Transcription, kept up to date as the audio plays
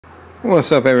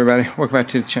What's up, everybody? Welcome back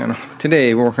to the channel.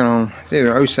 Today we're working on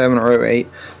either 07 or 08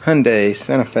 Hyundai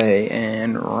Santa Fe,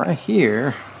 and right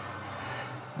here,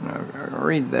 I'm going to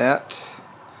read that,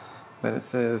 but it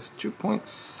says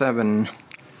 2.7,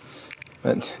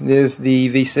 but it is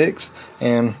the V6,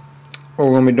 and what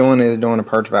we're going to be doing is doing a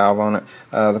purge valve on it.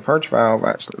 The purge valve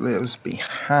actually lives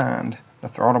behind the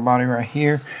throttle body right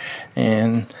here,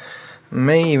 and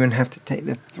may even have to take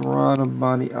the throttle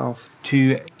body off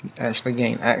to actually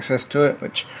gain access to it,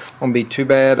 which won't be too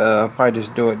bad. Probably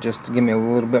just do it just to give me a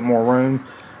little bit more room.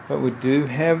 But we do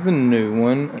have the new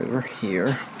one over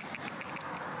here.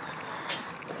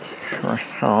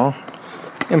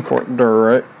 Import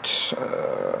direct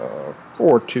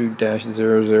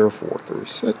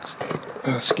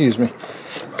 42-00436. Excuse me.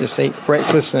 Just ate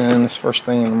breakfast and it's first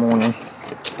thing in the morning.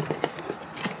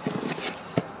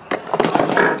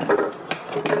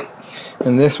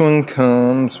 And this one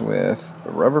comes with the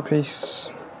rubber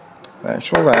piece, the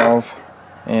actual valve,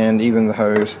 and even the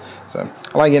hose. So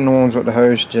I like getting the ones with the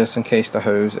hose just in case the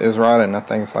hose is rotted, and I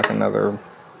think it's like another,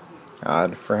 I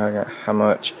forgot how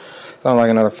much. It's not like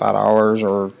another $5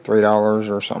 or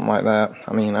 $3 or something like that.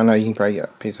 I mean, I know you can probably get a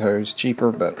piece of hose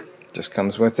cheaper, but it just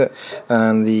comes with it.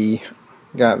 And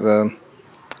got the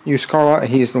used car lot.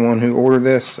 He's the one who ordered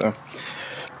this, so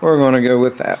we're going to go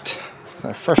with that.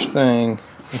 So first thing,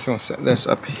 I'm going to set this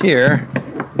up here.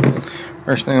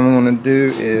 First thing I'm going to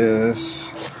do is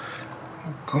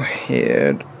go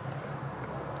ahead.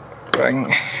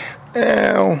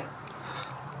 Ow!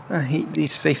 I hate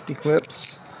these safety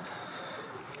clips.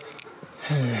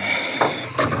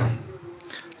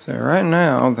 So right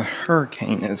now the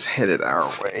hurricane is headed our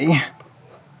way,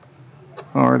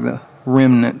 or the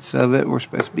remnants of it. We're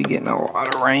supposed to be getting a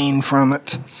lot of rain from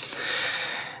it.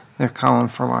 They're calling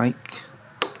for like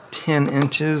 10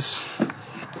 inches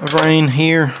of rain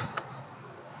here,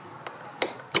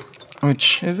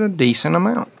 which is a decent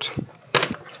amount.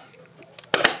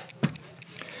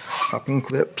 Popping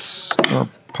clips, or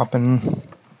popping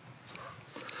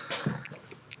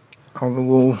all the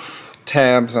little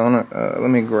tabs on it.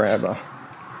 Let me grab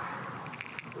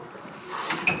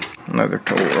another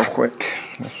tool real quick.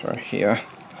 That's right here.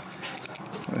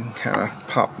 And kind of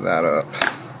pop that up.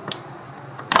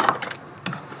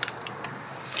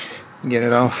 Get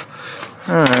it off.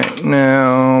 Alright,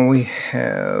 now we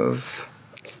have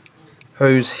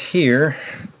hose here.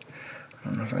 I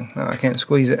don't know if I can't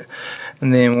squeeze it.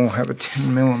 And then we'll have a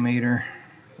 10mm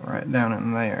right down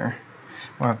in there.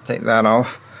 We'll have to take that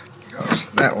off because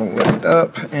that will lift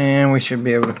up, and we should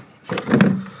be able to.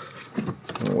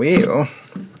 Well,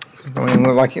 it don't even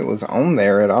look like it was on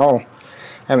there at all.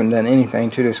 Haven't done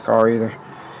anything to this car either.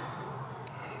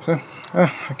 So I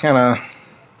kind of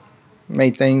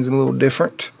made things a little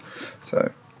different,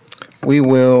 so we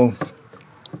will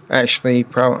actually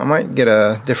I might get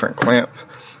a different clamp.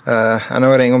 I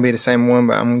know it ain't gonna be the same one,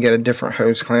 but I'm gonna get a different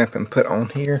hose clamp and put on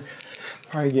here.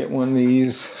 Probably get one of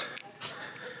these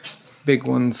big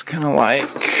ones, kind of like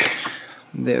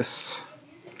this,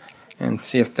 and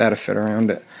see if that'll fit around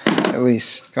it, at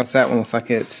least because that one looks like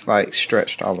it's like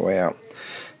stretched all the way out.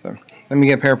 So let me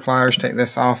get a pair of pliers, take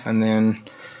this off, and then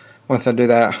once I do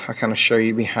that, I'll kind of show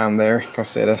you behind there,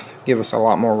 because it'll give us a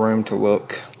lot more room to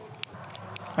look.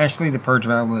 Actually, the purge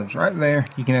valve lives right there.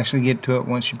 You can actually get to it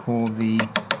once you pull the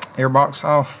air box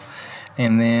off,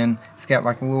 and then it's got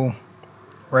like a little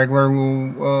regular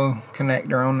little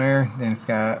connector on there. Then it's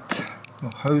got a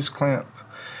little hose clamp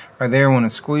right there when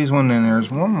it's squeeze one, and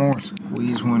there's one more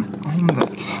squeeze one on the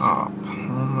top. I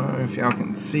don't know if y'all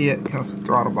can see it because the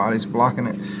throttle body's blocking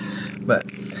it, but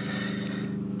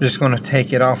just going to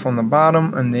take it off on the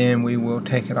bottom, and then we will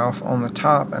take it off on the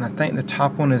top. And I think the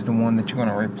top one is the one that you're going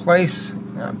to replace.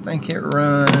 I think it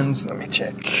runs, let me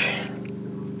check.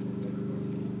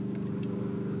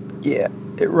 Yeah,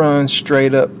 it runs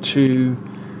straight up to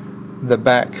the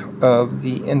back of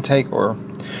the intake, or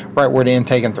right where the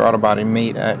intake and throttle body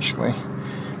meet, actually.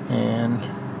 And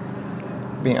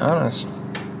to be honest,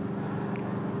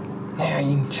 yeah,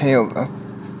 you can tell the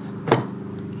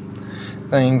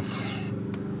things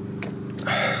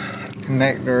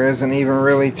connector isn't even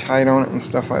really tight on it and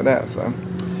stuff like that, so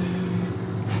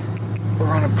we're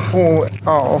going to pull it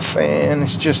off, and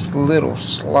it's just a little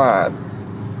slide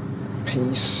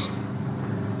piece,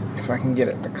 if I can get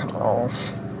it to come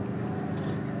off.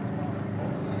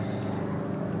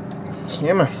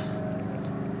 Yeah,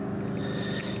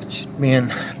 just being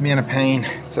a pain.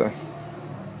 So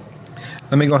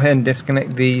let me go ahead and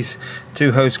disconnect these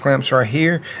two hose clamps right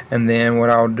here, and then what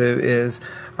I'll do is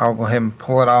I'll go ahead and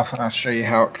pull it off, and I'll show you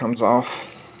how it comes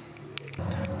off.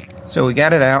 So we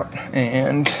got it out,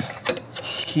 and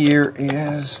here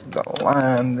is the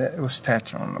line that was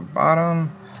attached on the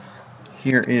bottom.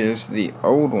 Here is the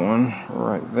old one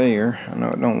right there. I know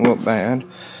it don't look bad,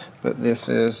 but this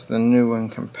is the new one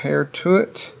compared to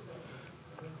it.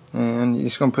 And you're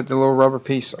just going to put the little rubber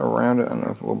piece around it. I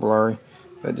know it's a little blurry,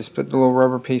 but just put the little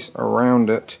rubber piece around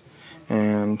it,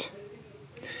 and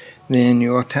then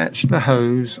you'll attach the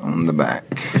hose on the back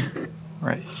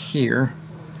right here,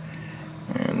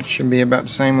 and it should be about the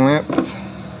same length.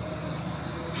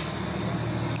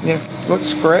 Yeah,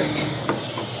 looks correct.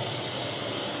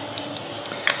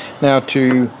 Now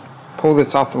to pull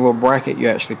this off the little bracket, you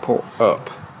actually pull up.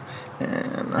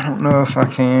 And I don't know if I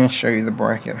can show you the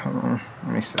bracket. Hold on,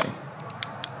 let me see.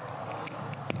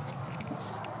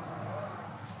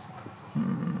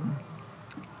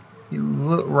 You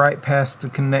look right past the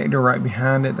connector, right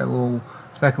behind it, that little,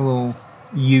 it's like a little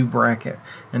U bracket,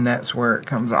 and that's where it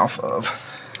comes off of.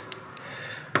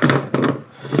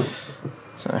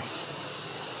 So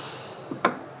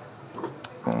I'm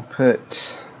gonna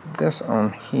put this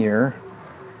on here.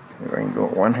 Maybe I can do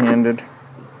it one-handed.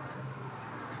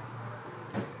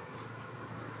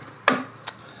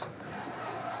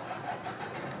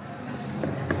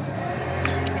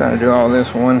 Trying to do all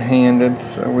this one-handed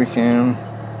so we can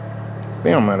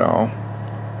film it all.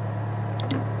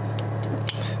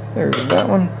 There's that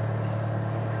one.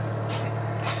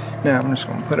 Now I'm just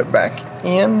going to put it back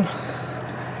in.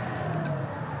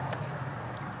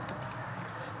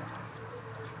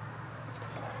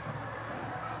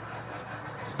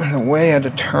 And the way I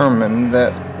determined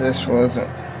that this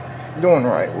wasn't doing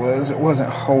right was it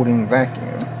wasn't holding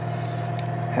vacuum.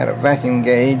 Had a vacuum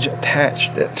gauge,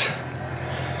 attached it,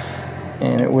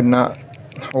 and it would not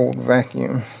hold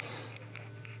vacuum.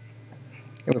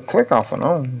 It would click off and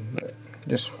on, but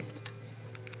just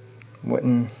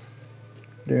wouldn't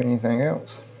do anything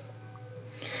else.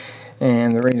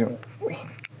 And the reason we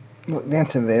looked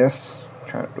into this,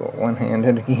 trying to do it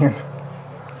one-handed again,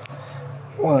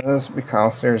 was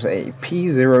because there's a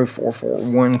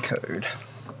P0441 code.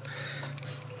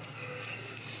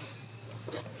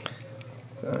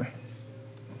 So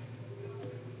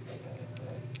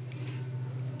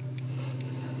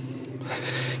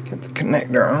get the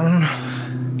connector on.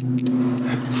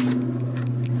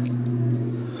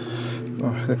 We're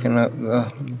hooking up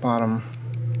the bottom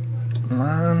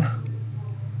line.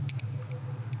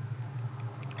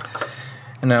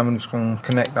 And now I'm just going to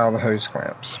connect all the hose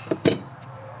clamps.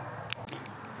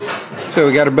 So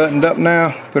we got her buttoned up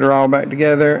now, put her all back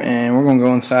together, and we're going to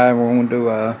go inside. We're going to do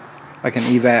like an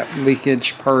evap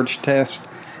leakage purge test.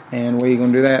 And the way you're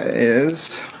going to do that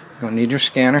is you're going to need your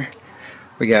scanner.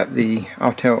 We got the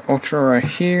Autel Ultra right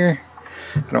here.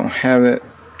 I don't have it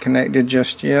connected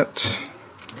just yet,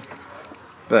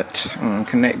 but I'm going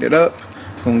to connect it up.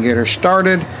 I'm going to get her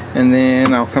started, and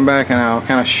then I'll come back and I'll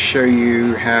kind of show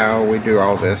you how we do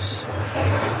all this.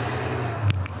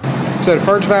 So the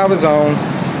purge valve is on,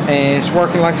 and it's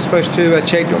working like it's supposed to. I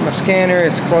checked it with my scanner.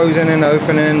 It's closing and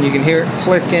opening. You can hear it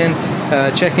clicking.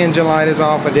 Check engine light is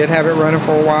off. I did have it running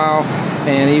for a while,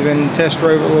 and even test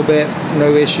drove it a little bit.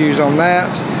 No issues on that.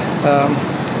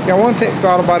 If you want to take the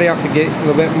throttle body off to get a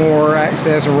little bit more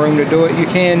access or room to do it, you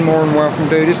can. More than welcome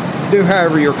to. Just do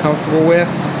however you're comfortable with.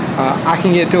 I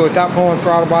can get to it without pulling the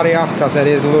throttle body off because that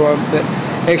is a little bit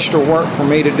extra work for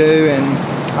me to do, and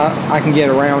I can get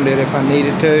around it if I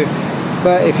needed to.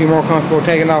 But if you're more comfortable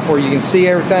taking it off where you can see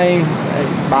everything,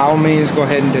 by all means go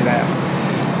ahead and do that.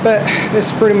 But this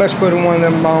is pretty much putting one of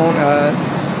them on.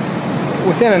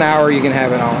 Within an hour you can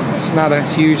have it on. It's not a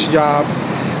huge job.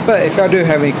 But if y'all do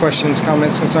have any questions,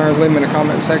 comments, concerns, leave them in the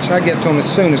comment section. I get to them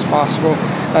as soon as possible.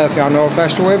 If y'all know a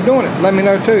faster way of doing it, let me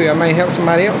know too. I may help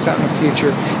somebody else out in the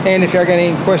future. And if y'all got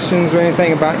any questions or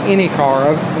anything about any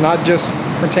car, not just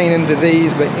pertaining to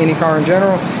these, but any car in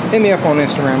general, hit me up on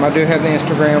Instagram. I do have the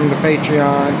Instagram, the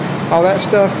Patreon, all that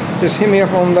stuff. Just hit me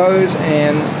up on those,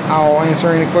 and I'll answer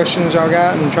any questions y'all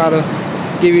got and try to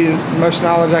give you the most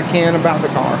knowledge I can about the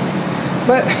car.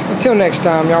 But until next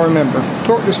time, y'all remember,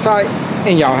 torque is tight,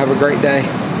 and y'all have a great day.